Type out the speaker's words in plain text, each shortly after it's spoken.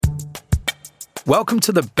Welcome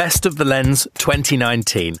to the Best of the Lens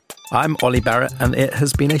 2019. I'm Ollie Barrett, and it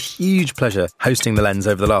has been a huge pleasure hosting The Lens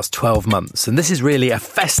over the last 12 months. And this is really a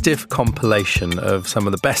festive compilation of some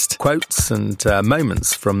of the best quotes and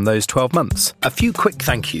moments from those 12 months. A few quick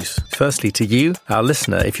thank yous. Firstly, to you, our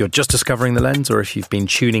listener, if you're just discovering The Lens or if you've been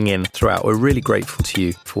tuning in throughout, we're really grateful to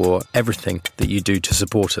you for everything that you do to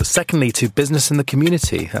support us. Secondly, to business in the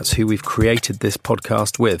community. That's who we've created this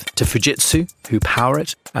podcast with. To Fujitsu, who power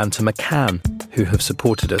it, and to McCann, who have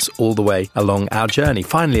supported us all the way along our journey.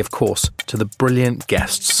 Finally, of course, to the brilliant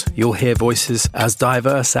guests. You'll hear voices as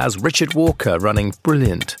diverse as Richard Walker running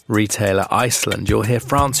brilliant retailer Iceland. You'll hear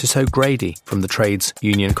Francis O'Grady from the Trades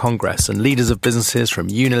Union Congress and leaders of businesses from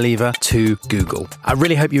Unilever to Google. I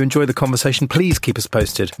really hope you enjoy the conversation. Please keep us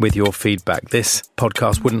posted with your feedback. This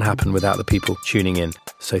podcast wouldn't happen without the people tuning in.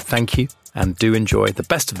 So thank you, and do enjoy the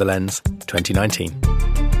Best of the Lens 2019.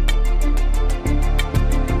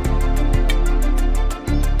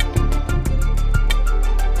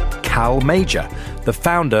 Cal Major, the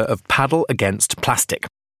founder of Paddle Against Plastic.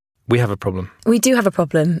 We have a problem. We do have a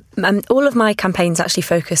problem. All of my campaigns actually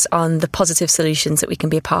focus on the positive solutions that we can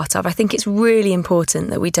be a part of. I think it's really important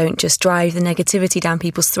that we don't just drive the negativity down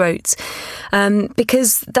people's throats,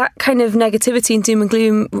 because that kind of negativity and doom and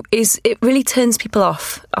gloom it really turns people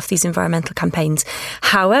off these environmental campaigns.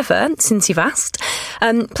 However, since you've asked,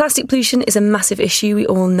 plastic pollution is a massive issue. We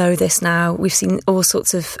all know this now. We've seen all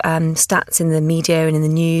sorts of stats in the media and in the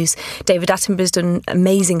news. David Attenborough's done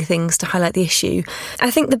amazing things to highlight the issue.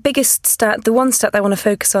 I think the biggest stat, the one stat that I want to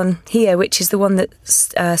focus on here, which is the one that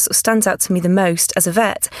sort of stands out to me the most as a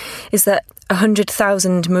vet, is that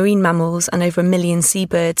 100,000 marine mammals and over 1 million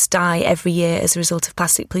seabirds die every year as a result of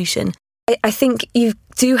plastic pollution. I think you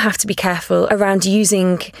do have to be careful around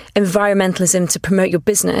using environmentalism to promote your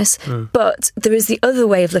business, but there is the other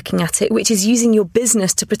way of looking at it, which is using your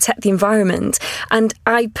business to protect the environment. And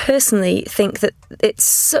I personally think that it's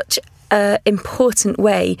such important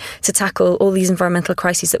way to tackle all these environmental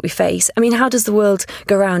crises that we face. I mean, how does the world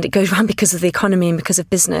go round? It goes round because of the economy and because of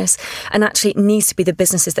business. And actually, it needs to be the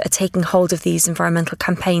businesses that are taking hold of these environmental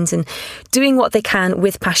campaigns and doing what they can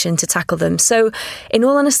with passion to tackle them. So, in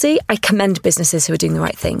all honesty, I commend businesses who are doing the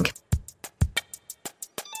right thing.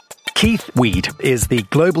 Keith Weed is the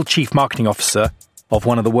Global Chief Marketing Officer of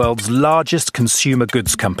one of the world's largest consumer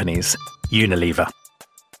goods companies, Unilever.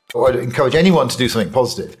 I'd encourage anyone to do something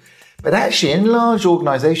positive. But actually, in large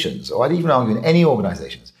organisations, or I'd even argue in any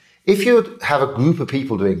organisations, if you have a group of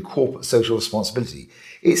people doing corporate social responsibility,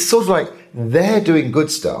 it's sort of like they're doing good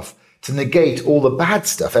stuff to negate all the bad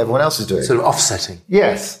stuff everyone else is doing. Sort of offsetting.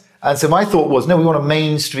 Yes. And so my thought was, no, we want to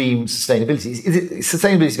mainstream sustainability.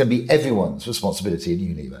 Sustainability is going to be everyone's responsibility in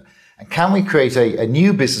Unilever. And can we create a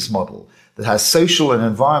new business model that has social and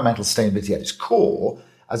environmental sustainability at its core,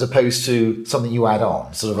 as opposed to something you add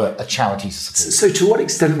on, sort of a charity support? So to what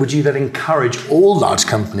extent would you then encourage all large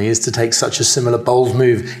companies to take such a similar bold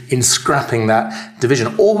move in scrapping that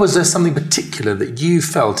division? Or was there something particular that you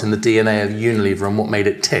felt in the DNA of Unilever and what made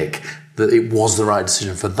it tick, that it was the right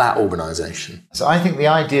decision for that organisation? So I think the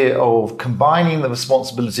idea of combining the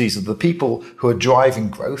responsibilities of the people who are driving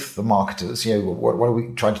growth, the marketers, what are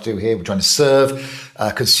we trying to do here? We're trying to serve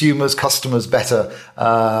consumers, customers better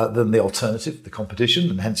than the alternative, the competition,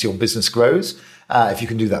 and hence your business grows if you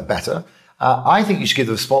can do that better. I think you should give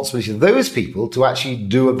the responsibility to those people to actually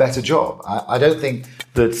do a better job. I don't think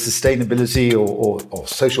that sustainability or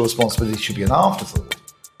social responsibility should be an afterthought.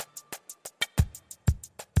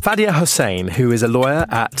 Fadia Hossain, who is a lawyer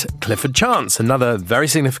at Clifford Chance, another very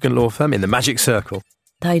significant law firm in the Magic Circle.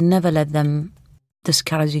 I never let them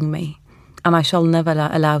discouraging me, and I shall never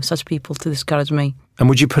allow such people to discourage me. And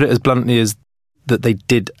would you put it as bluntly as that they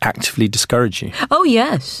did actively discourage you? Oh,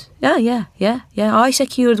 yes. Yeah. I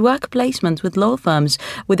secured work placement with law firms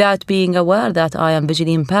without being aware that I am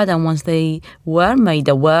visually impaired. And once they were made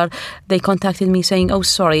aware, they contacted me saying, oh,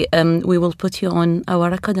 sorry, we will put you on our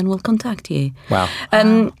record and we'll contact you. Wow.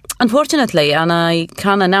 Unfortunately, and I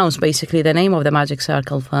can announce basically the name of the Magic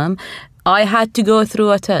Circle firm, I had to go through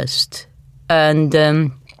a test. And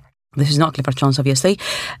this is not Clifford Chance, obviously.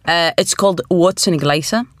 It's called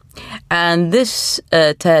Watson-Glaser. And this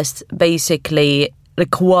test basically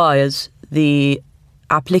requires the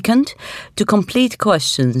applicant to complete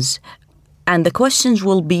questions, and the questions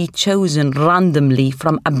will be chosen randomly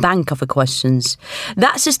from a bank of questions.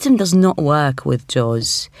 That system does not work with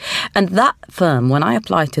JAWS. And that firm, when I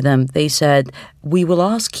applied to them, they said, we will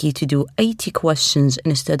ask you to do 80 questions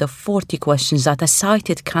instead of 40 questions that a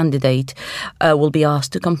cited candidate will be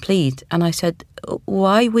asked to complete. And I said,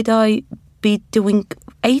 why would I be doing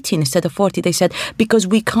 18 instead of 40? They said, because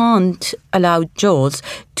we can't allow Jaws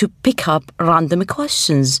to pick up random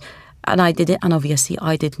questions. And I did it, and obviously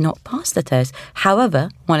I did not pass the test. However,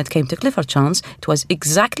 when it came to Clifford Chance, it was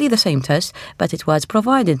exactly the same test, but it was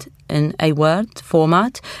provided in a Word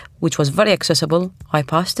format, which was very accessible. I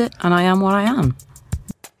passed it, and I am where I am.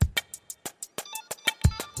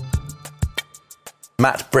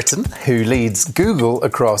 Matt Britton, who leads Google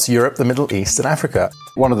across Europe, the Middle East and Africa.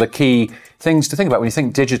 One of the key things to think about when you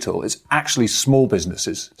think digital is actually small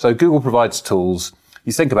businesses. So Google provides tools.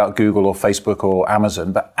 You think about Google or Facebook or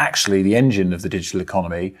Amazon, but actually the engine of the digital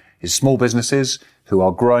economy is small businesses who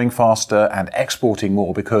are growing faster and exporting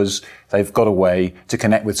more because they've got a way to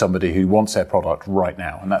connect with somebody who wants their product right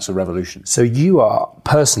now. And that's a revolution. So you are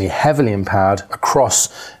personally heavily empowered across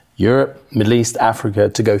Europe, Middle East, Africa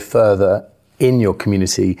to go further in your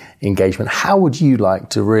community engagement. How would you like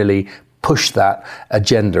to really push that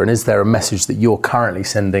agenda? And is there a message that you're currently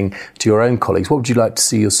sending to your own colleagues? What would you like to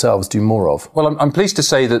see yourselves do more of? Well, I'm pleased to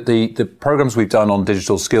say that the programs we've done on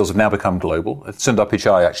digital skills have now become global. Sundar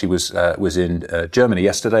Pichai actually was in Germany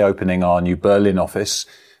yesterday, opening our new Berlin office,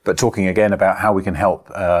 but talking again about how we can help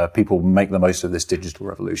people make the most of this digital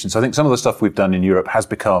revolution. So I think some of the stuff we've done in Europe has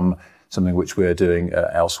become something which we're doing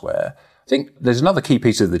elsewhere. I think there's another key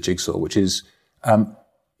piece of the jigsaw, which is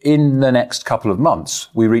in the next couple of months,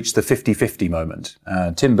 we reach the 50-50 moment.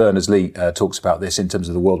 Tim Berners-Lee talks about this in terms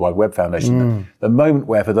of the World Wide Web Foundation, the moment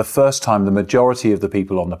where for the first time the majority of the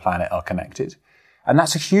people on the planet are connected. And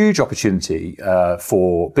that's a huge opportunity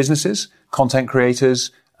for businesses, content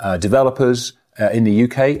creators, developers in the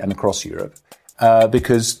UK and across Europe,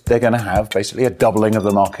 because they're going to have basically a doubling of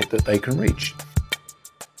the market that they can reach.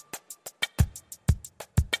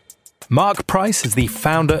 Mark Price is the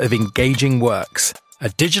founder of Engaging Works, a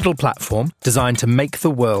digital platform designed to make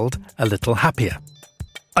the world a little happier.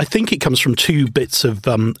 I think it comes from two bits of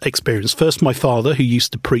experience. First, my father, who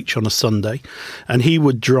used to preach on a Sunday, and he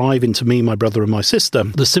would drive into me, my brother and my sister,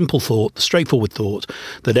 the simple thought, the straightforward thought,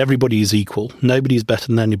 that everybody is equal, nobody is better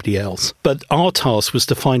than anybody else. But our task was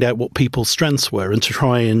to find out what people's strengths were and to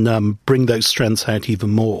try and bring those strengths out even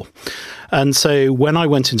more. And so when I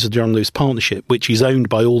went into the John Lewis Partnership, which is owned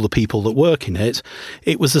by all the people that work in it,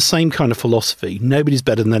 it was the same kind of philosophy. Nobody's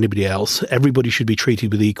better than anybody else. Everybody should be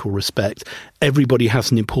treated with equal respect. Everybody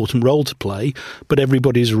has an important role to play, but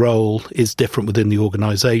everybody's role is different within the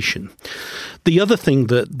organisation. The other thing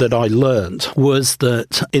that I learned was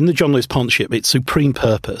that in the John Lewis Partnership, its supreme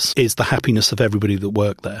purpose is the happiness of everybody that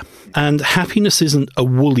work there. And happiness isn't a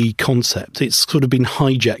woolly concept. It's sort of been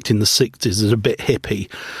hijacked in the 60s as a bit hippie.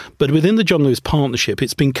 But within the John Lewis Partnership,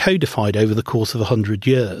 it's been codified over the course of 100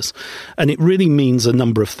 years. And it really means a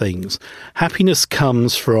number of things. Happiness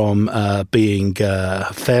comes from being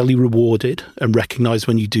fairly rewarded and recognised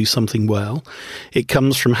when you do something well. It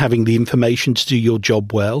comes from having the information to do your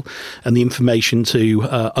job well and the information to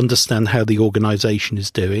understand how the organisation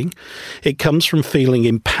is doing. It comes from feeling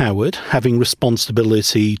empowered, having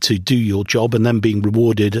responsibility to do your job and then being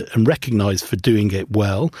rewarded and recognised for doing it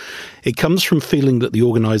well. It comes from feeling that the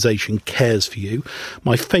organisation cares for you.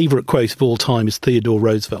 My favourite quote of all time is Theodore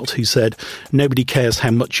Roosevelt, who said, "Nobody cares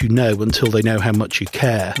how much you know until they know how much you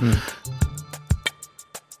care."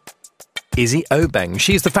 Izzy Obeng.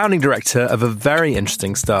 She's the founding director of a very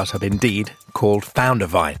interesting startup indeed called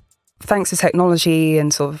FounderVine. Thanks to technology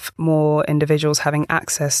and sort of more individuals having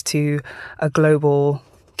access to a global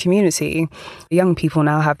community, young people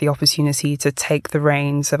now have the opportunity to take the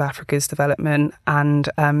reins of Africa's development. And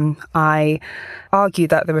I argue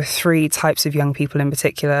that there were three types of young people in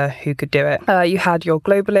particular who could do it. You had your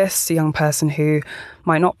globalists, a young person who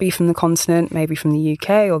might not be from the continent, maybe from the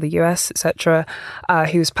UK or the US, etc.,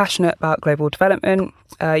 who was passionate about global development.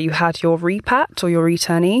 You had your repat or your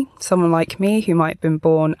returnee, someone like me who might have been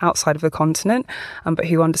born outside of the continent, but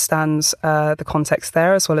who understands the context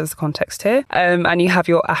there as well as the context here. And you have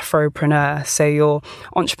your Afropreneur, so your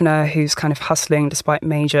entrepreneur who's kind of hustling despite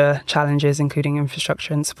major challenges, including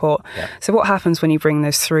infrastructure and support. Yeah. So what happens when you bring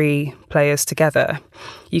those three players together?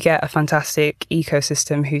 You get a fantastic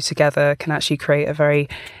ecosystem who together can actually create a very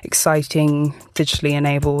exciting, digitally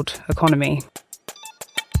enabled economy.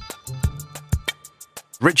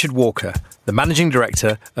 Richard Walker, the managing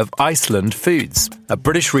director of Iceland Foods, a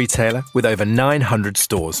British retailer with over 900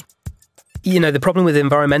 stores. the problem with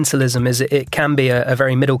environmentalism is it can be a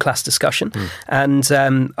very middle-class discussion. And,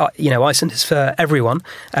 Iceland is for everyone.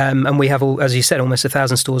 And we have, as you said, almost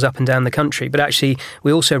 1,000 stores up and down the country. But actually,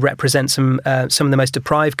 we also represent some of the most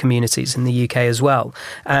deprived communities in the UK as well.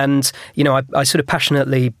 And, I sort of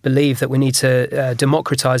passionately believe that we need to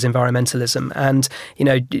democratise environmentalism. And,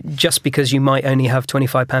 just because you might only have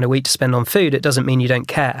 £25 a week to spend on food, it doesn't mean you don't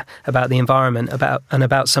care about the environment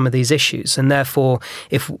about some of these issues. And therefore,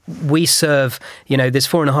 if we serve, there's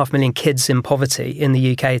 4.5 million kids in poverty in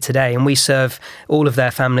the UK today, and we serve all of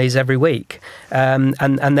their families every week.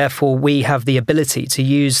 And therefore, we have the ability to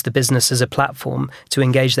use the business as a platform to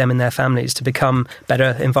engage them in their families to become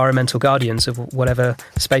better environmental guardians of whatever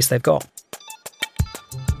space they've got.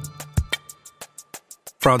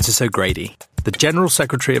 Francis O'Grady, the General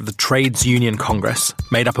Secretary of the Trades Union Congress,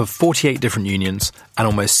 made up of 48 different unions and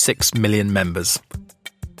almost 6 million members.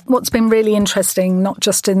 What's been really interesting, not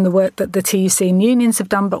just in the work that the TUC and unions have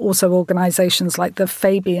done, but also organisations like the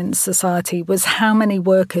Fabian Society, was how many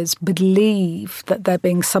workers believe that they're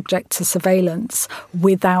being subject to surveillance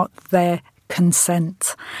without their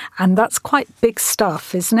consent. And that's quite big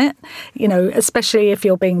stuff, isn't it? Especially if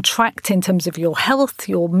you're being tracked in terms of your health,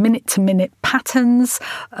 your minute-to-minute patterns.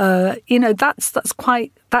 That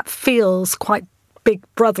feels quite Big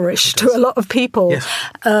Brotherish to a lot of people. Yes.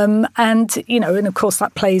 And of course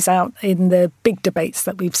that plays out in the big debates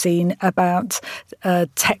that we've seen about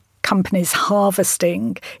tech companies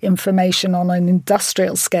harvesting information on an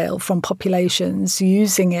industrial scale from populations,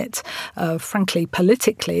 using it, frankly,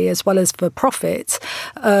 politically as well as for profit,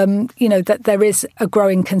 that there is a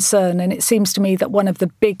growing concern. And it seems to me that one of the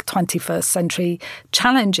big 21st century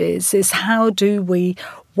challenges is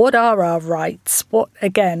what are our rights? What are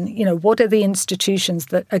the institutions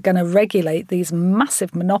that are going to regulate these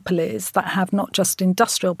massive monopolies that have not just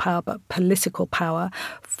industrial power, but political power,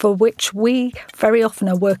 for which we very often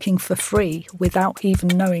are working for free without even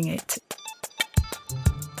knowing it?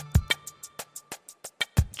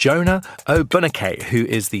 Jonah Obunike, who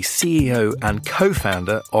is the CEO and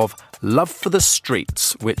co-founder of Love for the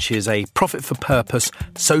Streets, which is a profit-for-purpose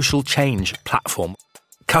social change platform.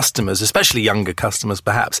 Customers, especially younger customers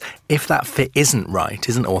perhaps, if that fit isn't right,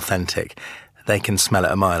 isn't authentic, they can smell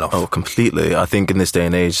it a mile off. Oh, completely. I think in this day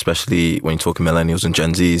and age, especially when you're talking millennials and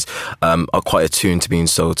Gen Zs, are quite attuned to being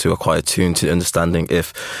sold to, are quite attuned to understanding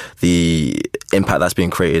if the impact that's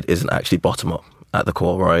being created isn't actually bottom up at the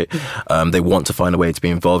core, right? They want to find a way to be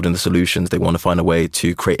involved in the solutions. They want to find a way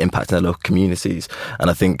to create impact in their local communities. And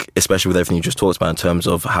I think, especially with everything you just talked about in terms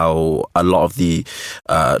of how a lot of the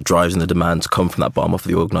drives and the demands come from that bottom of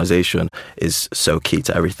the organisation, is so key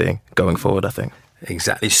to everything going forward, I think.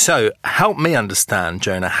 Exactly. So help me understand,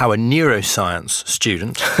 Jonah, how a neuroscience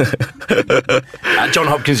student at Johns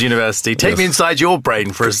Hopkins University, take me inside your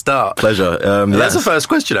brain for a start. Pleasure. That's the first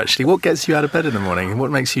question, actually. What gets you out of bed in the morning?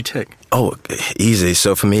 What makes you tick? Oh, easy.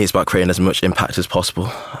 So for me, it's about creating as much impact as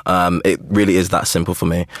possible. It really is that simple for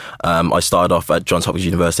me. I started off at Johns Hopkins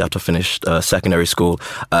University after I finished secondary school,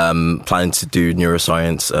 planning to do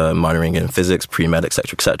neuroscience, minoring in physics, pre-med,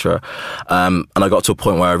 etc., and I got to a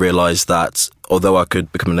point where I realised that although I could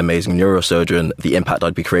become an amazing neurosurgeon, the impact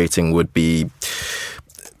I'd be creating would be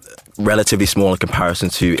relatively small in comparison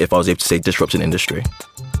to if I was able to, say, disrupt an industry.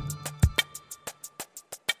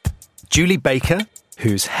 Julie Baker,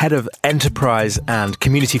 who's head of enterprise and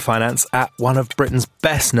community finance at one of Britain's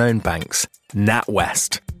best-known banks,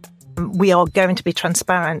 NatWest. We are going to be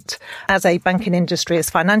transparent as a banking industry, as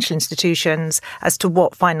financial institutions, as to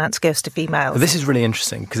what finance goes to females. This is really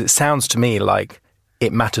interesting because it sounds to me like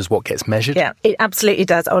it matters what gets measured. Yeah, it absolutely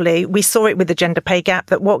does, Ollie. We saw it with the gender pay gap,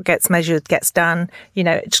 that what gets measured gets done.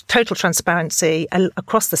 It's total transparency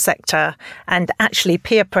across the sector, and actually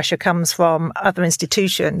peer pressure comes from other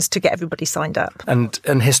institutions to get everybody signed up. And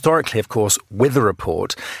historically, of course, with the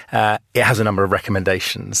report, it has a number of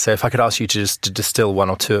recommendations. So if I could ask you to distill one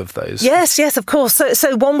or two of those. Yes, of course.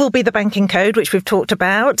 So one will be the banking code, which we've talked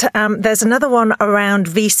about. There's another one around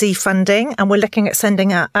VC funding, and we're looking at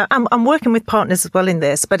sending out, I'm working with partners as well in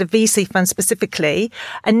this, but a VC fund specifically,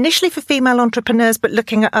 initially for female entrepreneurs, but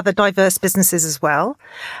looking at other diverse businesses as well.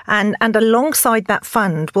 And alongside that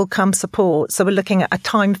fund will come support. So we're looking at a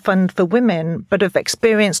time fund for women, but of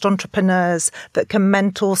experienced entrepreneurs that can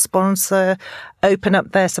mentor, sponsor, open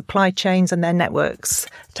up their supply chains and their networks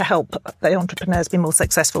to help the entrepreneurs be more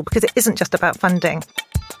successful, because it isn't just about funding.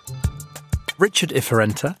 Richard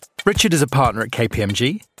Iferenta. Richard is a partner at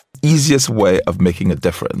KPMG. easiest way of making a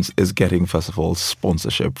difference is getting, first of all,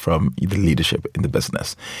 sponsorship from the leadership in the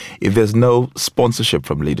business. If there's no sponsorship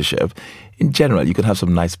from leadership, in general, you can have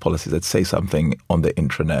some nice policies that say something on the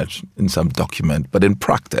intranet in some document, but in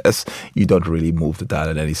practice, you don't really move the dial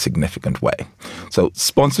in any significant way. So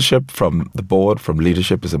sponsorship from the board, from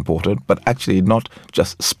leadership is important, but actually not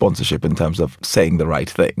just sponsorship in terms of saying the right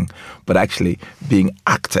thing, but actually being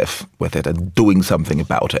active with it and doing something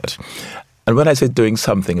about it. And when I say doing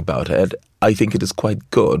something about it, I think it is quite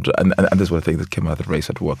good, and this is one of the things that came out of the Race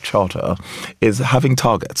at Work Charter, is having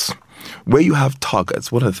targets. Where you have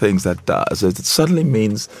targets, one of the things that does is it suddenly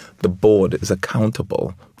means the board is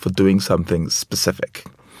accountable for doing something specific.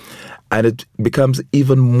 And it becomes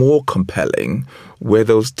even more compelling where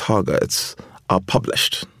those targets are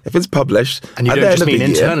published. If it's published, and you don't just mean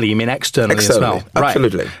internally, you mean externally as well.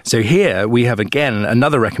 Absolutely. Right. So here we have again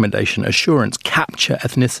another recommendation: assurance, capture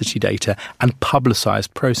ethnicity data, and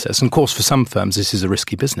publicised process. And of course, for some firms, this is a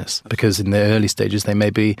risky business because in the early stages they may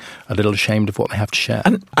be a little ashamed of what they have to share.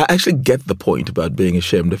 And I actually get the point about being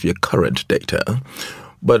ashamed of your current data,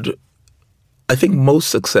 but I think most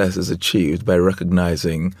success is achieved by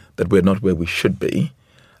recognising that we're not where we should be,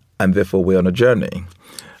 and therefore we're on a journey.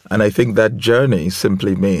 And I think that journey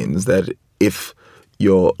simply means that if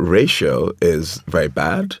your ratio is very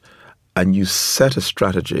bad and you set a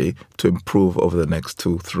strategy to improve over the next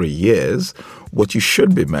 2-3 years, what you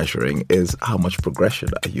should be measuring is how much progression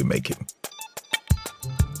are you making.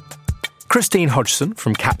 Christine Hodgson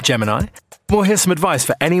from Capgemini. Well, here's some advice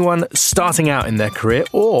for anyone starting out in their career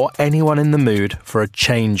or anyone in the mood for a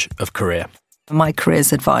change of career. My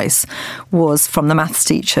careers advice was from the maths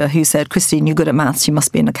teacher who said, Christine, you're good at maths, you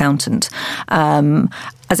must be an accountant.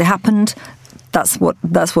 As it happened, that's what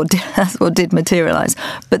did materialise.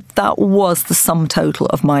 But that was the sum total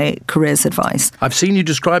of my careers advice. I've seen you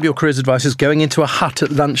describe your careers advice as going into a hut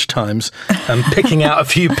at lunchtimes and picking out a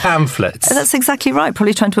few pamphlets. That's exactly right,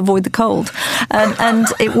 probably trying to avoid the cold. And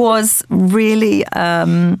it was really,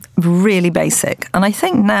 really basic. And I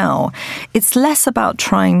think now it's less about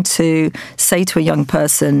trying to say to a young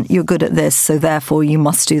person, you're good at this, so therefore you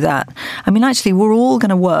must do that. I mean, actually, we're all going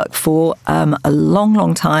to work for a long,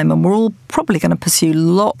 long time, and we're all probably going to pursue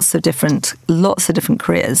lots of different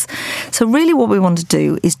careers. So really what we want to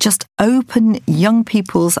do is just open young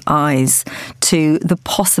people's eyes to the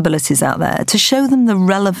possibilities out there, to show them the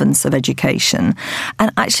relevance of education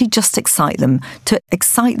and actually just excite them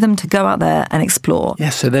to go out there and explore.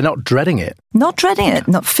 Yes, so they're not dreading it. Not dreading it,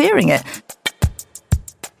 not fearing it.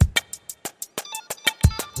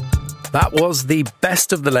 That was the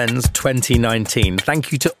Best of the Lens 2019.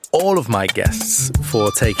 Thank you to all of my guests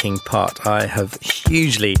for taking part. I have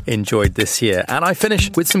hugely enjoyed this year. And I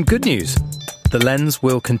finish with some good news. The Lens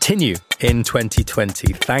will continue in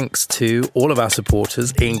 2020 thanks to all of our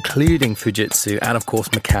supporters, including Fujitsu and, of course,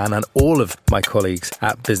 McCann and all of my colleagues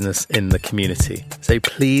at Business in the Community. So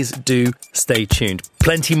please do stay tuned.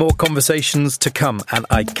 Plenty more conversations to come, and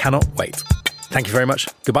I cannot wait. Thank you very much.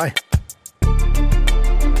 Goodbye.